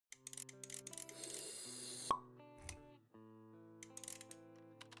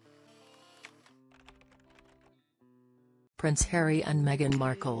Prince Harry and Meghan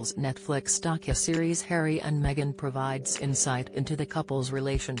Markle's Netflix docuseries Harry and Meghan provides insight into the couple's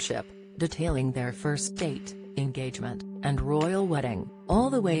relationship, detailing their first date, engagement, and royal wedding, all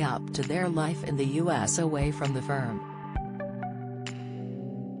the way up to their life in the US away from the firm.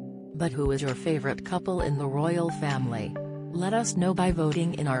 But who is your favorite couple in the royal family? Let us know by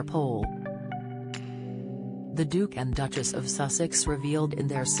voting in our poll. The Duke and Duchess of Sussex revealed in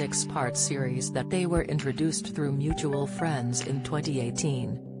their 6-part series that they were introduced through mutual friends in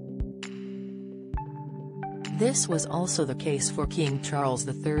 2018. This was also the case for King Charles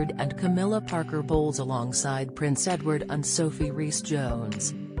III and Camilla Parker Bowles alongside Prince Edward and Sophie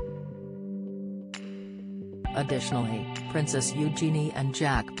Rhys-Jones. Additionally, Princess Eugenie and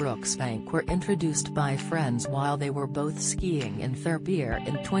Jack Brooksbank were introduced by friends while they were both skiing in Fairpier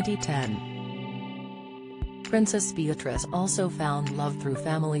in 2010. Princess Beatrice also found love through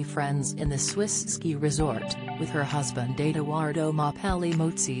family friends in the Swiss ski resort, with her husband Edoardo Mapelli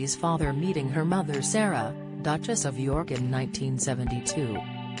Mozzi's father meeting her mother Sarah, Duchess of York in 1972.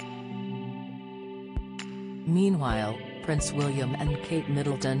 Meanwhile, Prince William and Kate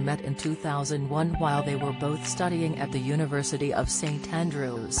Middleton met in 2001 while they were both studying at the University of St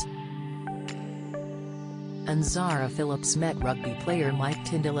Andrews. And Zara Phillips met rugby player Mike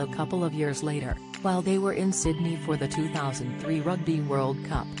Tindall a couple of years later, while they were in Sydney for the 2003 Rugby World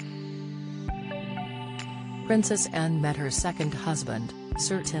Cup. Princess Anne met her second husband,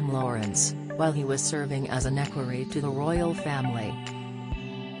 Sir Tim Lawrence, while he was serving as an equerry to the royal family.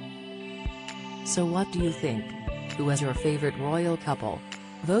 So what do you think? Who is your favorite royal couple?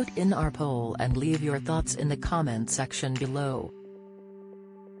 Vote in our poll and leave your thoughts in the comment section below.